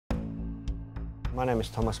My name is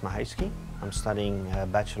Tomasz. I'm studying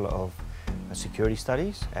Bachelor of Security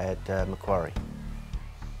Studies at Macquarie.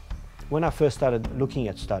 When I first started looking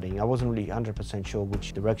at studying, I wasn't really 100% sure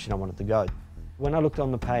which direction I wanted to go. When I looked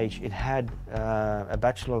on the page, it had a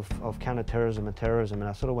Bachelor of Counterterrorism and Terrorism, and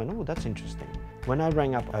I sort of went, oh, that's interesting. When I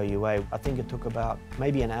rang up OUA, I think it took about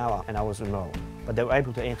maybe an hour and I was enrolled. But they were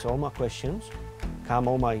able to answer all my questions, calm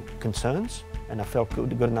all my concerns, and I felt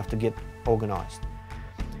good enough to get organised.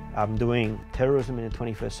 I'm doing terrorism in the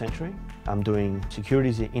 21st century. I'm doing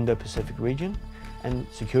securities in the Indo-Pacific region and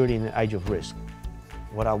security in the age of risk.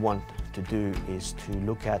 What I want to do is to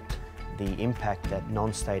look at the impact that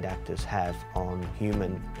non-state actors have on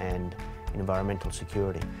human and environmental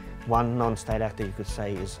security. One non-state actor, you could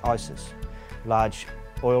say, is ISIS. Large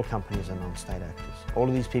oil companies are non-state actors. All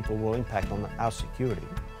of these people will impact on our security.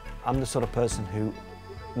 I'm the sort of person who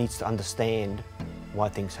needs to understand why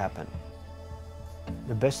things happen.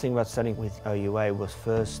 The best thing about studying with OUA was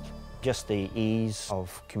first just the ease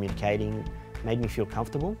of communicating, made me feel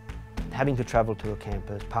comfortable. Having to travel to a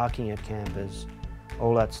campus, parking at campus,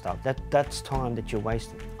 all that stuff, that's time that you're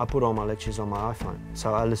wasting. I put all my lectures on my iPhone,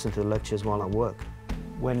 so I listen to the lectures while I work.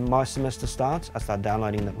 When my semester starts, I start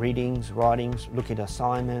downloading the readings, writings, look at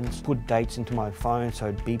assignments, put dates into my phone so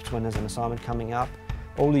it beeps when there's an assignment coming up.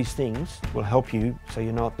 All these things will help you so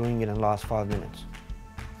you're not doing it in the last 5 minutes.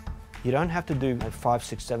 You don't have to do 5,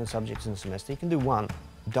 6, 7 subjects in a semester, you can do one.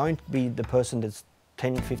 Don't be the person that's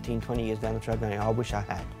 10, 15, 20 years down the track going, oh, I wish I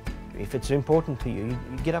had. If it's important to you,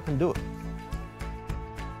 you get up and do it.